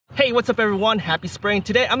Hey, what's up everyone? Happy spring.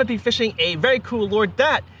 Today I'm gonna be fishing a very cool lure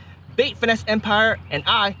that Bait Finesse Empire and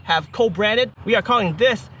I have co-branded. We are calling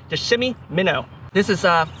this the Shimmy Minnow. This is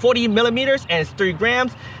 40 millimeters and it's 3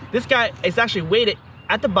 grams. This guy is actually weighted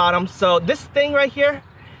at the bottom. So this thing right here,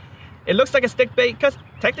 it looks like a stick bait because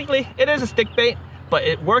technically it is a stick bait, but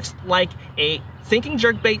it works like a sinking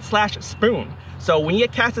jerk bait slash spoon. So when you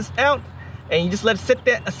cast this out and you just let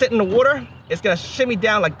it sit in the water, it's gonna shimmy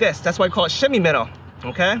down like this. That's why we call it Shimmy Minnow.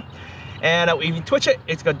 Okay, and if you twitch it,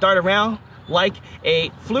 it's gonna dart around like a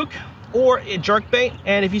fluke or a jerk bait,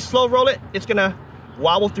 and if you slow roll it, it's gonna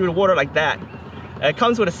wobble through the water like that. It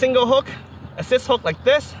comes with a single hook, assist hook like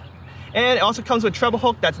this, and it also comes with a treble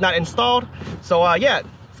hook that's not installed. So yeah,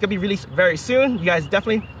 it's gonna be released very soon. You guys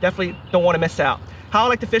definitely don't want to miss out. How I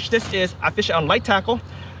like to fish this is I fish it on light tackle.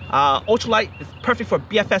 Ultralight is perfect for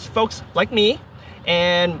BFS folks like me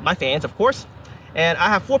and my fans, of course. And I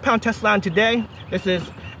have 4-pound test line today. This is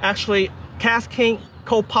actually KastKing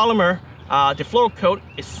copolymer. The Fluorokote,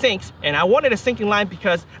 it sinks, and I wanted a sinking line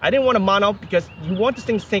because I didn't want a mono, because you want this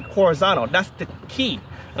thing to sink horizontal. That's the key,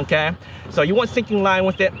 okay? So you want sinking line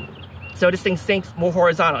with it, so this thing sinks more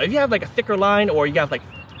horizontal. If you have like a thicker line or you have like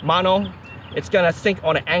mono, it's gonna sink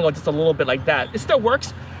on an angle just a little bit like that. It still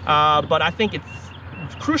works, but I think it's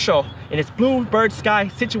crucial in this bluebird sky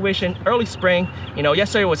situation, early spring. You know,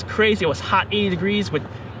 yesterday was crazy. It was hot, 80 degrees with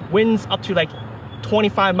winds up to like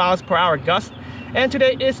 25 miles per hour gust. And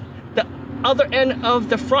today is the other end of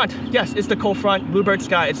the front. Yes, it's the cold front, bluebird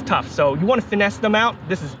sky. It's tough. So you want to finesse them out.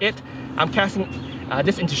 This is it. I'm casting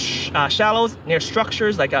this into shallows near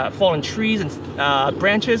structures like fallen trees and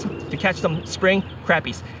branches to catch some spring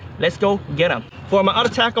crappies. Let's go get them. For my other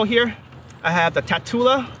tackle here, I have the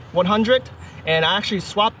Tatula 100. And I actually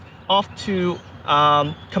swapped off to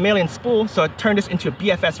Chameleon spool, so I turned this into a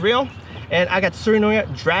BFS reel. And I got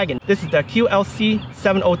Surinoya Dragon. This is the QLC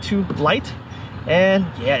 702 light, and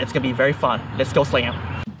yeah, it's gonna be very fun. Let's go slay 'em.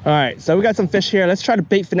 All right, so we got some fish here. Let's try to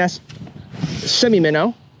bait finesse Shimmy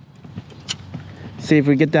Minnow. See if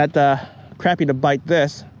we get that crappie to bite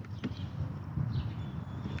this.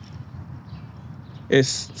 It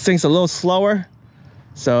sinks a little slower,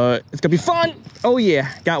 so it's gonna be fun. Oh yeah,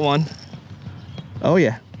 got one. Oh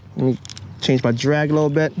yeah, let me change my drag a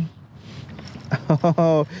little bit.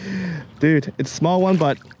 Oh, dude, it's a small one,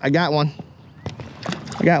 but I got one.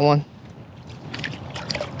 I got one.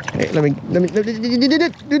 Hey, let me.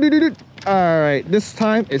 All right, this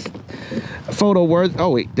time it's photo words.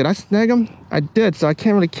 Oh wait, did I snag him? I did, so I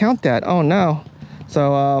can't really count that. Oh no.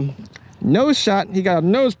 So nose shot. He got a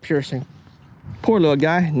nose piercing. Poor little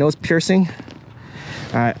guy, nose piercing.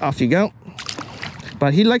 All right, off you go.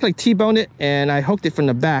 But he like T-boned it, and I hooked it from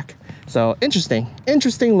the back. So interesting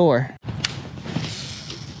lure.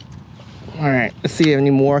 All right, let's see if any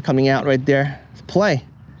more coming out right there. Let's play.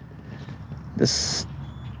 This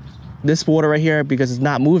water right here, because it's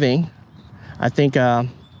not moving, I think it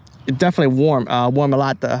definitely warm a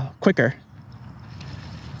lot quicker.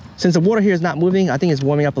 Since the water here is not moving, I think it's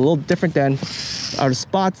warming up a little different than other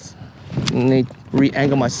spots. Let me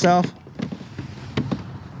re-angle myself.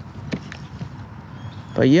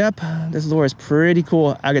 But yep, this lure is pretty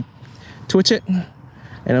cool. I could twitch it and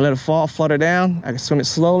I let it fall, flutter down. I can swim it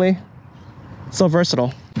slowly. So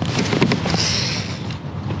versatile.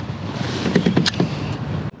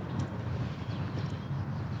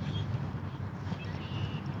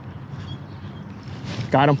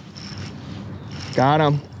 Got him. Got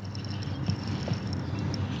him.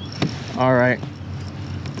 All right.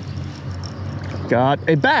 Got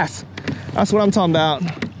a bass. That's what I'm talking about.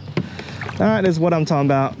 That is what I'm talking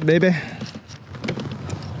about, baby.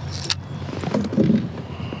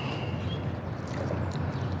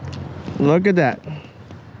 Look at that.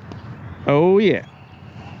 Oh yeah.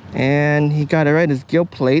 And he got it right in his gill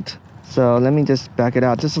plate. So let me just back it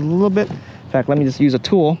out just a little bit. In fact, let me just use a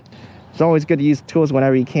tool. It's always good to use tools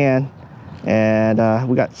whenever you can. And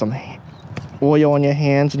we got some oil on your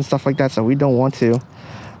hands and stuff like that, so we don't want to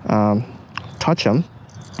touch them.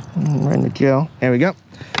 Right in the gill. There we go.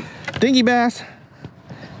 Dinky bass,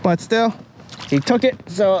 but still, he took it,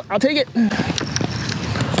 so I'll take it.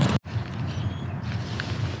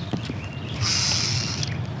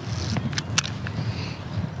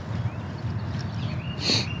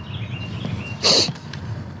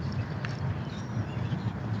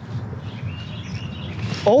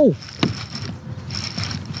 Oh!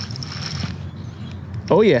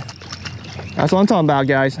 Oh yeah, that's what I'm talking about,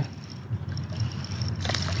 guys.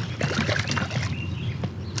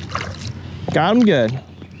 Got him good.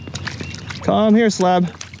 Come here,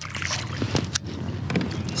 slab.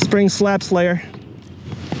 Spring slab slayer.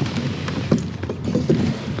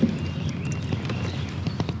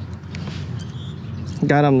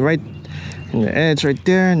 Got him right in the edge right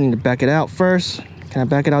there. I need to back it out first. Can I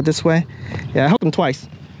back it out this way? Yeah, I hooked him twice.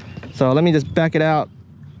 So let me just back it out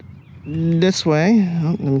this way.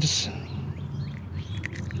 Oh, let me just,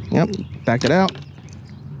 yep, back it out.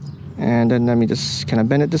 And then let me just, can I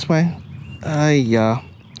bend it this way? I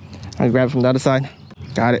grab it from the other side.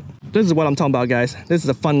 Got it. This is what I'm talking about, guys. This is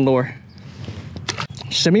a fun lure.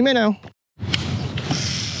 Shimmy Minnow.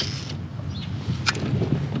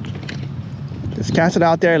 Just cast it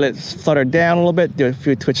out there. Let's flutter down a little bit. Do a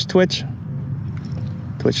few twitch.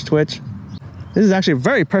 This is actually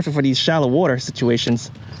very perfect for these shallow water situations.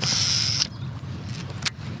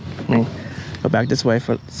 Let me go back this way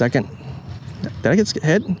for a second. Did I get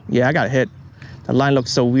hit? Yeah, I got hit. The line looked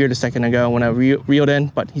so weird a second ago when I reeled in,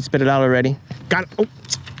 but he spit it out already. Got it. Oh,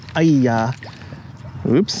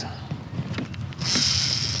 oops.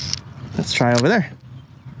 Let's try over there.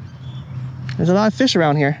 There's a lot of fish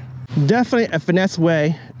around here. Definitely a finesse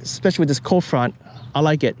way, especially with this cold front. I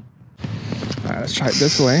like it. All right, let's try it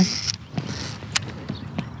this way.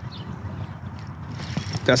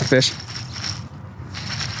 That's a fish.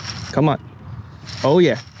 Come on. Oh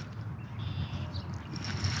yeah.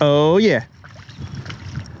 Oh yeah.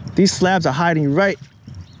 These slabs are hiding right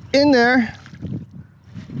in there.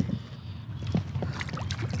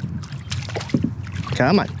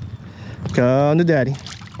 Come on. Come to daddy.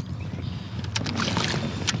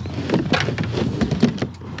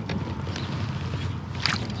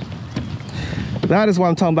 That is what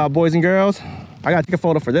I'm talking about, boys and girls. I gotta take a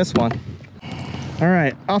photo for this one. All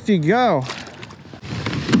right, off you go.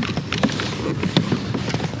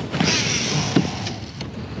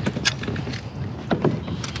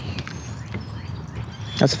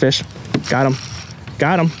 That's a fish. Got him.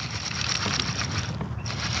 Got him.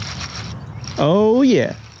 Oh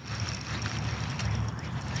yeah.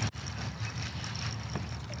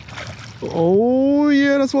 Oh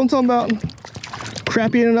yeah, that's what I'm talking about.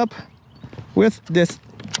 Crappieing it up with this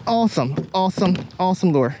awesome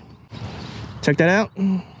lure. Check that out.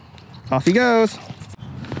 Off he goes.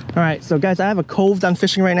 All right, so guys, I have a cove that I'm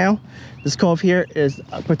fishing right now. This cove here is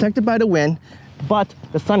protected by the wind, but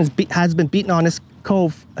the sun has been beating on this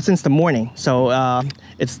cove since the morning, so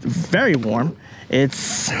it's very warm. Its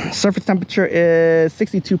surface temperature is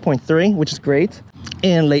 62.3, which is great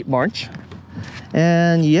in late March.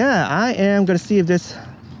 And yeah, I am gonna see if this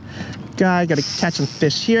guy gotta catch some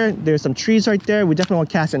fish here. There's some trees right there. We definitely want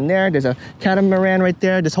to cast in there. There's a catamaran right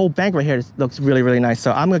there. This whole bank right here looks really nice.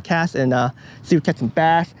 So I'm gonna cast and see if we catch some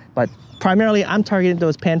bass, but primarily I'm targeting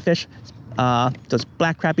those panfish, those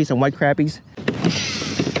black crappies and white crappies.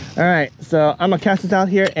 All right, so I'm gonna cast this out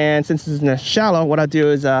here, and since it's in the shallow, what I'll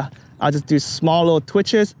do is I'll just do small little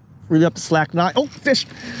twitches, really up the slack knot. Oh, fish!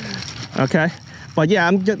 Okay, but yeah,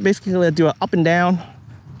 I'm just basically gonna do an up and down,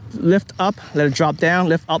 lift up, let it drop down,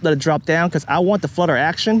 lift up, let it drop down, because I want the flutter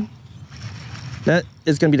action. That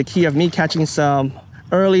is gonna be the key of me catching some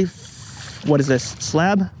early, what is this,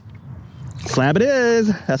 slab? Slab it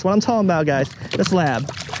is. That's what I'm talking about, guys. The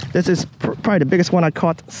slab. This is probably the biggest one I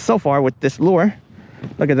caught so far with this lure.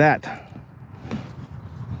 Look at that.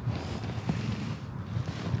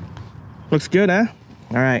 Looks good, huh?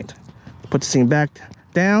 All right, put this thing back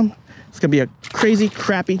down. It's gonna be a crazy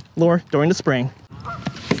crappie lure during the spring.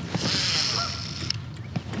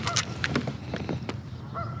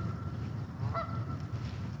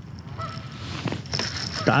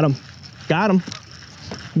 Got him, got him,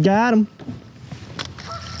 got him.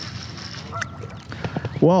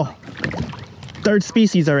 Whoa, third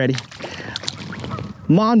species already.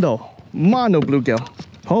 Mondo bluegill.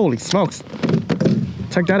 Holy smokes.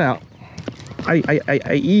 Check that out.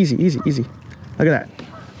 Easy. Look at that.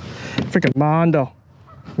 Freaking Mondo.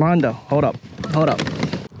 Hold up. All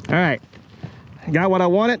right. Got what I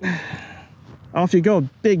wanted. Off you go.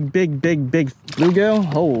 Big bluegill.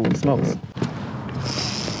 Holy smokes.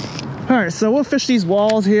 All right, so we'll fish these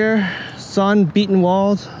walls here. Sun beaten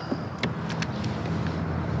walls.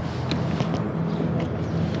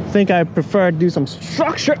 I think I prefer to do some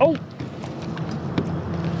structure. Oh,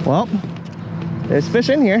 well, there's fish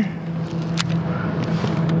in here.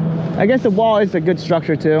 I guess the wall is a good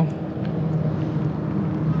structure too.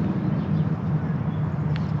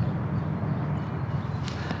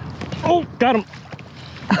 Oh, got him.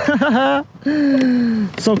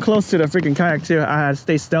 So close to the freaking kayak too. I had to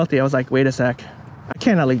stay stealthy. I was like, wait a sec, I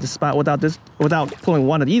cannot leave the spot without pulling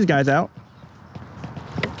one of these guys out.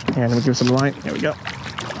 And let me give some line. There we go.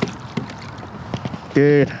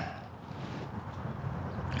 Good.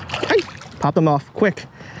 Hey, pop them off quick.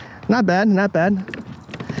 Not bad.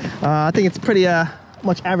 I think it's pretty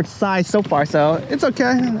much average size so far, so it's okay.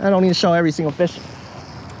 I don't need to show every single fish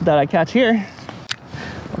that I catch here.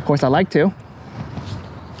 Of course I like to.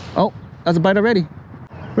 Oh, that's a bite already.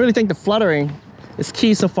 Really think the fluttering is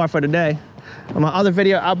key so far for today. On my other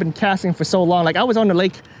video, I've been casting for so long. Like I was on the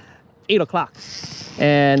lake 8 o'clock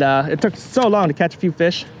and it took so long to catch a few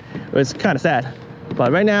fish. It was kind of sad.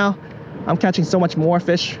 But right now, I'm catching so much more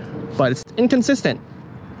fish, but it's inconsistent.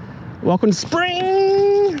 Welcome to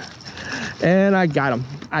spring! And I got him.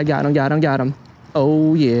 I got him.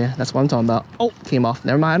 Oh yeah, that's what I'm talking about. Oh, came off.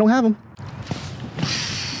 Never mind, I don't have him.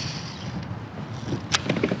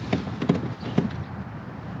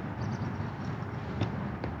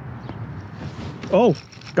 Oh,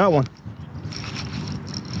 got one.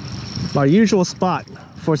 My usual spot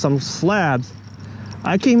for some slabs.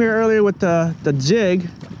 I came here earlier with the jig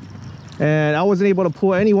and I wasn't able to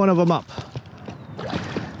pull any one of them up.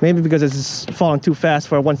 Maybe because it's just falling too fast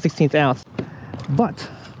for a 1/16 ounce. But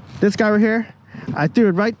this guy right here, I threw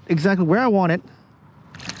it right exactly where I want it.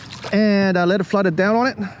 And I let it flutter down on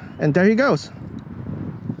it. And there he goes.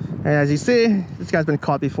 And as you see, this guy's been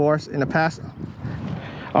caught before in the past.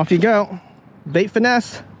 Off you go. Bait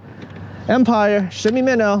Finesse Empire, Shimmy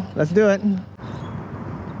Minnow. Let's do it.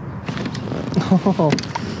 Oh.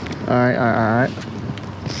 All right.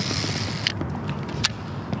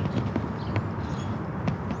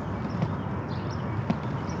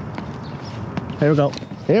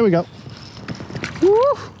 Here we go.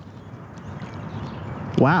 Woo!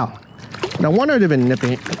 Wow. No wonder they've been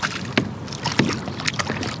nipping it.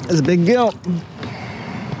 It's a big gill.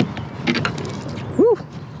 Woo!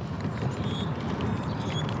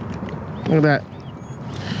 Look at that.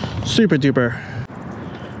 Super duper.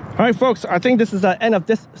 All right, folks, I think this is the end of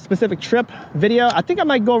this specific trip video. I think I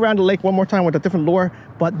might go around the lake one more time with a different lure,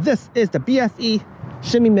 but this is the BFE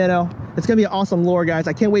Shimmy Minnow. It's gonna be an awesome lure, guys.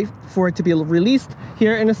 I can't wait for it to be released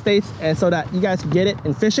here in the States and so that you guys can get it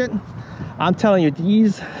and fish it. I'm telling you,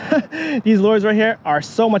 these these lures right here are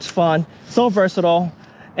so much fun, so versatile,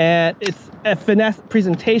 and it's a finesse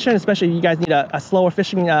presentation, especially if you guys need a slower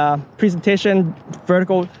fishing presentation,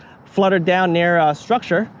 vertical flutter down near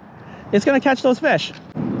structure. It's gonna catch those fish.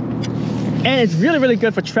 And it's really, really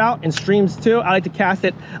good for trout in streams too. I like to cast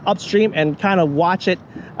it upstream and kind of watch it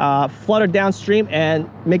flutter downstream and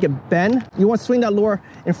make it bend. You want to swing that lure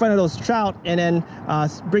in front of those trout and then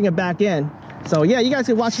bring it back in. So yeah, you guys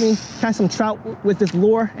can watch me catch some trout with this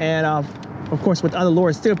lure and of course with other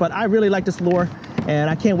lures too. But I really like this lure and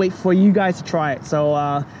I can't wait for you guys to try it.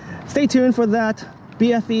 So stay tuned for that.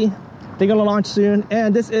 BFE, they're gonna launch soon.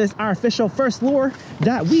 And this is our official first lure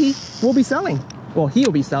that we will be selling. Well, he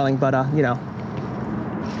will be selling, but you know.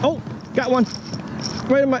 Oh, got one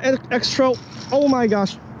right in my extra. Oh my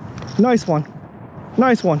gosh, nice one,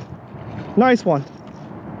 nice one, nice one.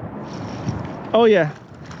 Oh yeah,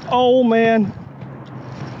 oh man,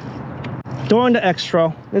 throwing the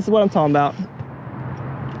extra. This is what I'm talking about.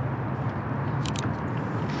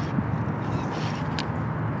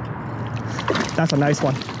 That's a nice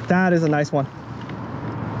one. That is a nice one.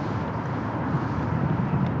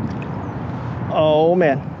 Oh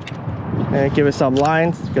man, and give it some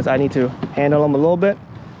lines because I need to handle them a little bit.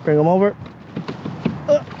 Bring them over.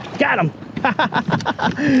 Got him.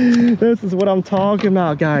 This is what I'm talking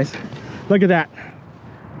about, guys. Look at that.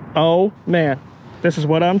 Oh man, this is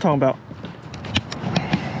what I'm talking about.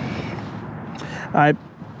 I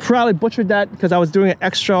probably butchered that because I was doing it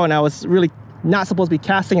extra and I was really not supposed to be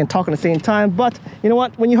casting and talking at the same time. But you know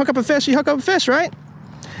what? When you hook up a fish, you hook up a fish, right?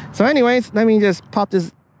 So anyways, let me just pop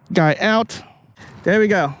this guy out. There we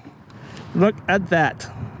go. Look at that.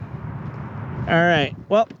 All right,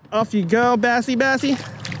 well, off you go, Bassy.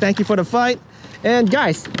 Thank you for the fight. And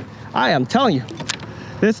guys, I am telling you,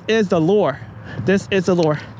 this is the lure. This is the lure.